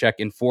that forecheck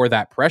and for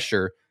that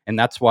pressure. And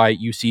that's why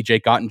you see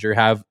Jake Ottinger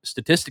have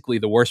statistically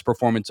the worst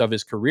performance of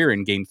his career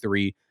in game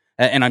 3.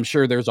 And I'm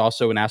sure there's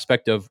also an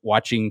aspect of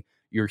watching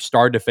your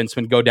star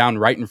defenseman go down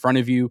right in front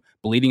of you,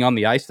 bleeding on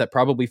the ice, that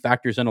probably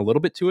factors in a little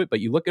bit to it. But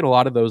you look at a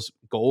lot of those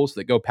goals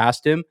that go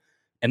past him,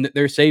 and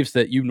they're saves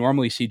that you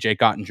normally see Jake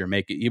Ottinger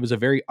make. It was a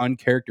very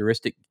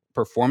uncharacteristic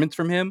performance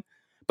from him.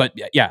 But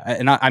yeah,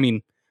 and I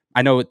mean,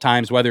 I know at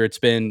times, whether it's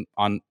been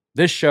on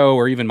this show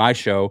or even my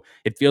show,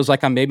 it feels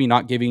like I'm maybe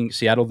not giving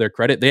Seattle their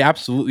credit. They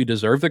absolutely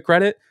deserve the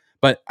credit,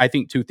 but I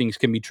think two things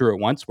can be true at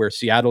once, where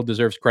Seattle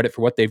deserves credit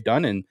for what they've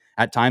done, and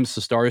at times the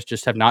Stars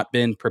just have not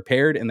been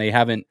prepared and they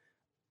haven't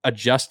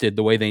adjusted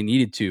the way they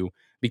needed to,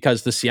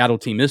 because the Seattle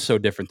team is so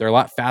different. They're a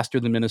lot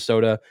faster than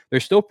Minnesota. They're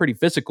still pretty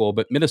physical,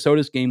 but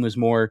Minnesota's game was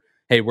more,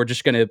 hey, we're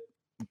just going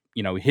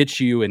to hit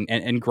you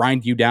and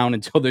grind you down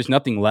until there's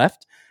nothing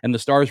left. And the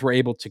Stars were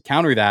able to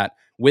counter that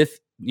with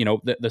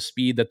the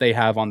speed that they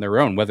have on their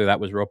own, whether that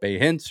was Roope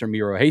Hintz or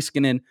Miro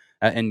Heiskanen,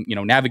 and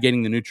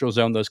navigating the neutral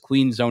zone, those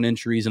clean zone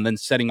entries, and then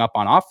setting up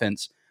on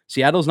offense.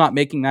 Seattle's not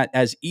making that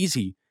as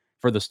easy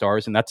for the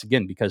Stars, and that's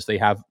again because they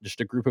have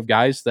just a group of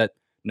guys that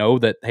know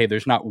that, hey,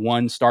 there's not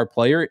one star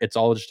player. It's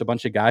all just a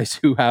bunch of guys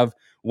who have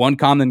one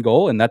common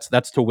goal, and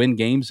that's to win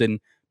games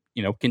and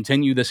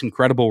continue this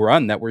incredible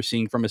run that we're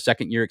seeing from a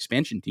second-year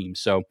expansion team.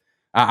 So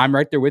I'm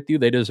right there with you.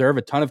 They deserve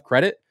a ton of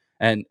credit,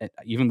 and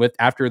even with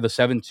after the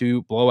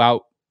 7-2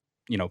 blowout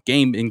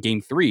game in game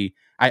 3,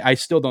 I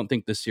still don't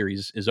think this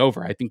series is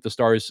over. I think the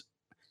Stars,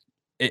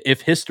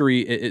 if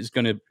history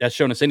has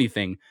shown us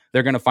anything,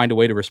 they're going to find a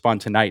way to respond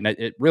tonight. And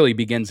it really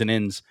begins and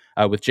ends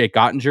with Jake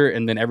Ottinger,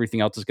 and then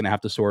everything else is going to have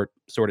to sort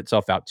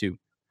itself out too.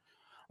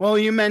 Well,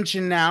 you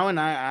mentioned now, and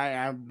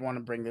I want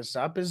to bring this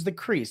up, is the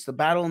crease, the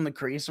battle in the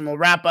crease. And we'll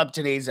wrap up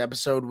today's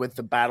episode with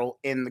the battle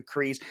in the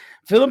crease.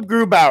 Philip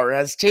Grubauer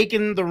has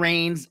taken the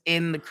reins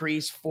in the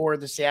crease for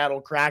the Seattle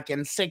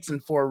Kraken,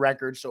 6-4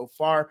 record so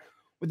far,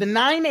 with a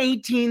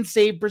 .918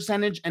 save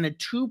percentage and a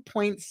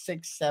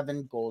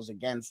 2.67 goals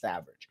against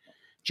average.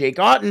 Jake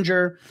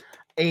Ottinger,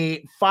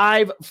 a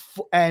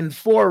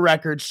 5-4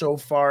 record so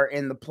far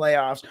in the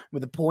playoffs,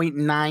 with a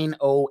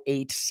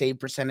 .908 save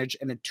percentage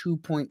and a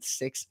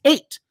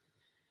 2.68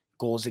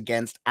 goals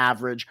against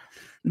average.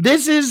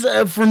 This is,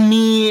 for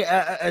me,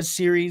 a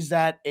series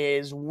that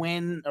is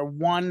won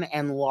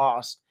and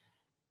lost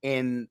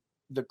in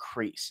the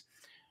crease.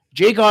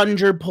 Jake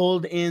Ottinger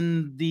pulled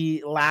in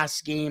the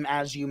last game,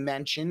 as you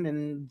mentioned,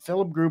 and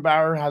Philip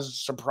Grubauer has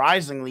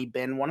surprisingly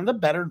been one of the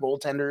better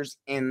goaltenders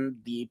in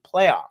the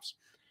playoffs.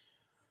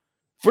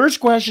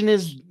 First question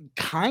is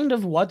kind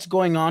of what's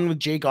going on with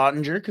Jake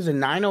Ottinger, because a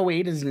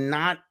 908 is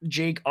not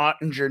Jake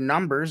Ottinger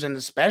numbers, and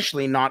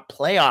especially not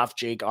playoff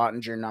Jake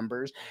Ottinger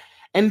numbers.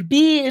 And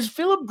B, is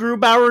Philip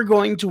Grubauer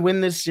going to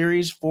win this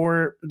series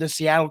for the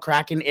Seattle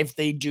Kraken if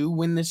they do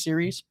win this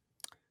series?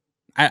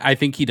 I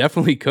think he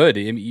definitely could.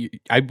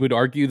 I would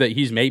argue that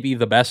he's maybe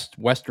the best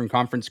Western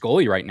Conference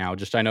goalie right now.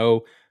 Just I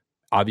know,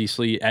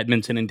 obviously,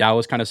 Edmonton and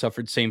Dallas kind of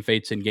suffered same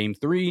fates in Game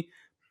 3.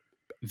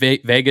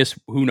 Vegas,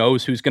 who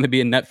knows who's going to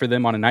be in net for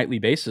them on a nightly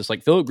basis.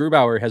 Like Philip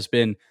Grubauer has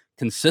been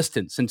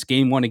consistent since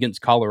Game 1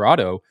 against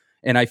Colorado.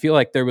 And I feel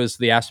like there was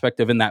the aspect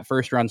of in that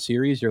first round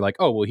series, you're like,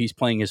 oh, well, he's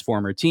playing his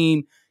former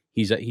team.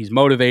 He's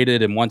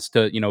motivated and wants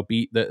to,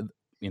 beat the,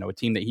 a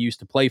team that he used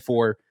to play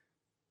for.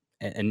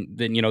 And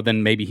then,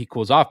 then maybe he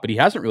cools off, but he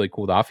hasn't really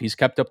cooled off. He's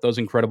kept up those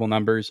incredible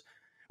numbers.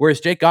 Whereas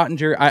Jake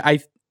Ottinger,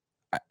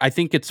 I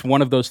think it's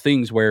one of those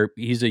things where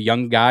he's a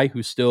young guy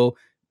who still,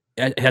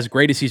 as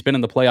great as he's been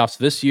in the playoffs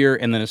this year,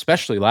 and then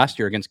especially last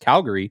year against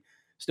Calgary,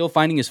 still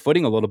finding his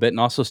footing a little bit and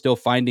also still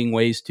finding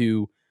ways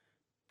to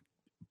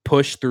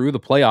push through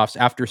the playoffs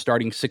after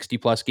starting 60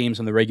 plus games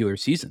in the regular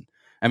season.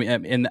 I mean,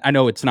 and I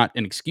know it's not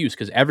an excuse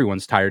because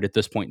everyone's tired at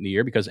this point in the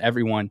year because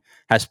everyone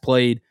has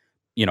played,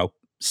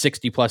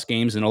 60 plus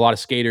games, and a lot of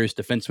skaters,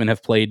 defensemen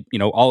have played,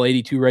 all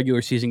 82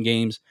 regular season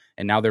games,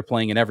 and now they're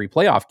playing in every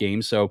playoff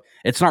game. So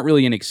it's not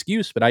really an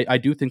excuse, but I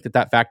do think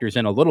that factors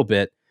in a little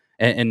bit.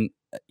 And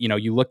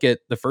you look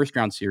at the first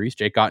round series,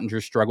 Jake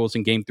Ottinger struggles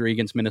in Game 3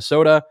 against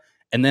Minnesota.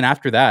 And then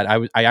after that,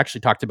 I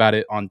actually talked about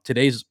it on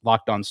today's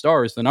Locked On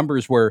Stars. The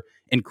numbers were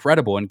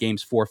incredible in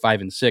games 4, 5,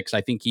 and 6.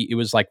 I think it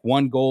was like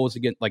one goals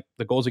against, like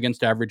the goals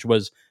against average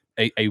was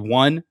a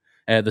 1.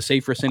 The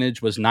save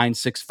percentage was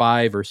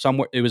 965 or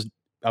somewhere. It was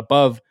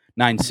above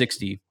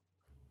 960.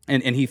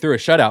 And he threw a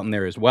shutout in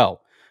there as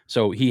well.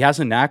 So he has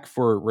a knack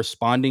for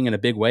responding in a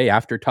big way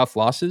after tough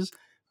losses.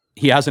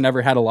 He hasn't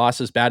ever had a loss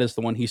as bad as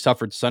the one he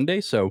suffered Sunday.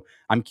 So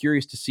I'm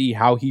curious to see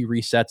how he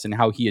resets and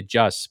how he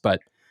adjusts.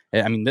 But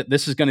I mean,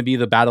 this is going to be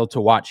the battle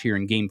to watch here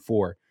in Game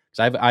 4.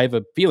 Because I have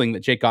a feeling that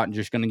Jake Ottinger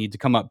is going to need to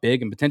come up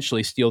big and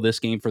potentially steal this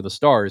game for the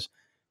Stars.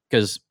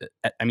 Because,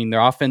 I mean,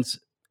 their offense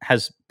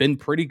has been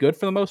pretty good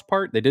for the most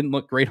part. They didn't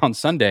look great on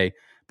Sunday.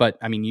 But,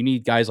 I mean, you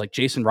need guys like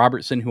Jason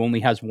Robertson, who only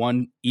has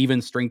one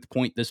even strength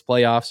point this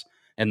playoffs,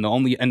 and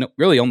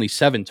really only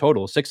 7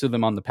 total, 6 of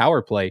them on the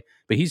power play.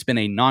 But he's been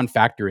a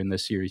non-factor in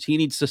this series. He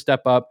needs to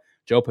step up.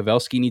 Joe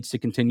Pavelski needs to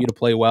continue to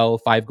play well.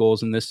 5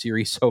 goals in this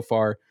series so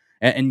far.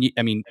 And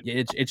I mean,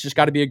 it's just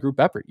got to be a group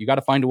effort. You got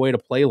to find a way to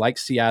play like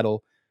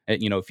Seattle.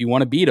 If you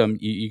want to beat them,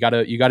 you got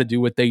to do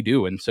what they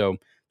do. And so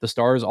the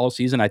Stars all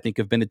season, I think,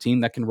 have been a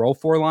team that can roll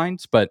 4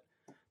 lines, but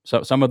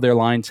so some of their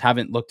lines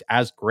haven't looked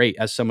as great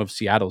as some of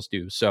Seattle's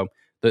do. So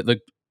the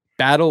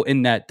battle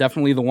in net,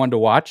 definitely the one to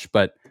watch,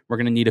 but we're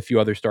going to need a few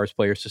other Stars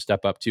players to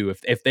step up too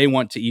if they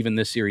want to even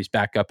this series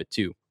back up at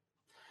 2.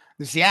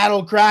 The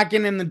Seattle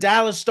Kraken and the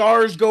Dallas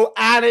Stars go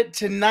at it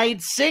tonight,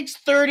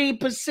 6:30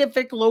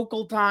 Pacific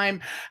local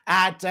time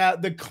at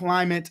the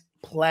Climate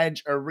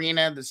Pledge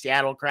Arena. The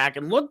Seattle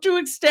Kraken look to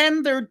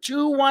extend their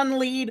 2-1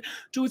 lead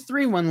to a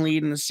 3-1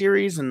 lead in the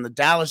series, and the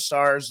Dallas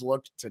Stars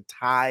look to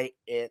tie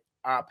it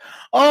up.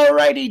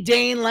 Alrighty,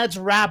 Dane, let's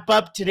wrap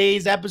up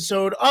today's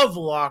episode of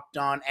Locked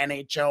On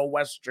NHL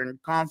Western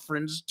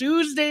Conference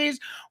Tuesdays.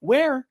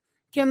 Where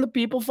can the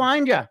people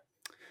find you?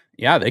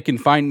 Yeah, they can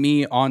find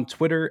me on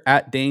Twitter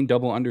at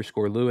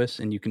Dane_Lewis,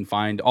 and you can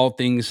find all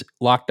things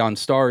Locked On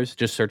Stars.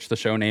 Just search the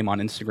show name on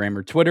Instagram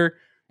or Twitter,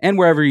 and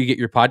wherever you get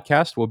your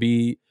podcast. We'll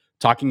be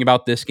talking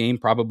about this game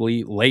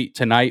probably late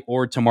tonight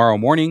or tomorrow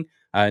morning,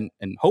 and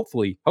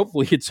hopefully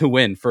it's a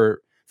win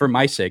for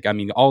my sake. I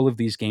mean, all of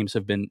these games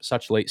have been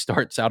such late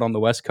starts out on the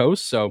West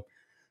Coast, so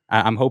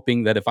I'm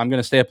hoping that if I'm going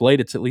to stay up late,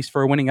 it's at least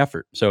for a winning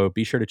effort. So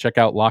be sure to check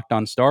out Locked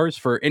On Stars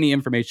for any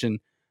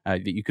information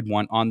that you could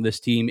want on this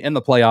team in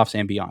the playoffs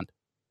and beyond.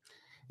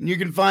 You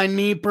can find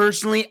me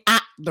personally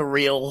at The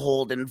Real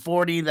Holden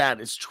 40.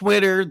 That is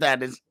Twitter,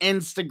 that is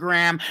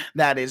Instagram,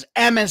 that is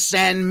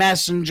MSN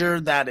Messenger,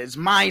 that is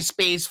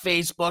MySpace,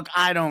 Facebook.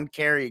 I don't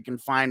care. You can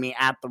find me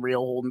at The Real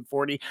Holden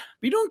 40.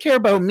 But you don't care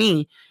about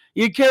me.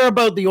 You care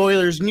about the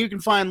Oilers, and you can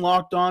find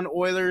Locked On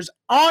Oilers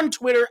on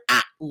Twitter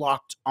at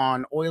Locked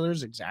On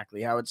Oilers,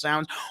 exactly how it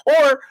sounds.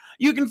 Or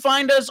you can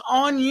find us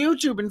on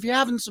YouTube. And if you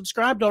haven't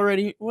subscribed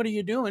already, what are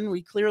you doing?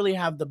 We clearly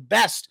have the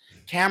best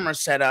camera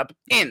setup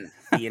in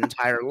the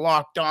entire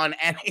Locked On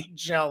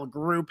NHL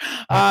group.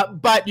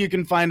 But you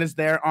can find us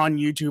there on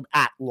YouTube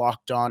at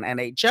Locked On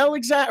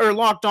NHL, or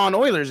Locked On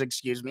Oilers,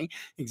 excuse me,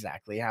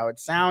 exactly how it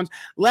sounds.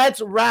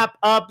 Let's wrap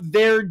up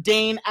there,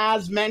 Dane.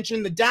 As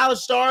mentioned, the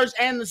Dallas Stars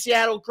and the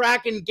Seattle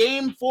Kraken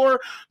Game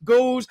 4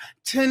 goes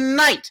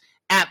tonight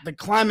at the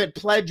Climate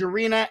Pledge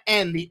Arena,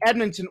 and the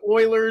Edmonton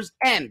Oilers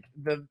and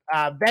the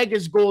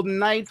Vegas Golden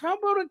Knights. How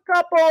about a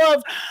couple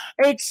of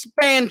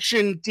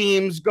expansion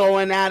teams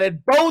going at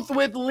it, both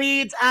with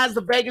leads, as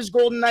the Vegas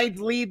Golden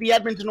Knights lead the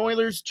Edmonton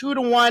Oilers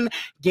 2-1.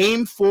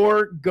 Game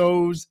 4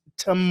 goes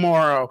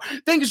tomorrow.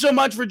 Thank you so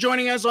much for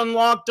joining us on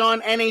Locked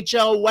On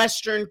NHL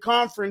Western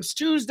Conference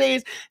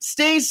Tuesdays.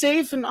 Stay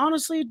safe and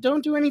honestly,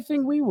 don't do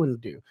anything we wouldn't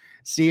do.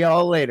 See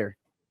y'all later.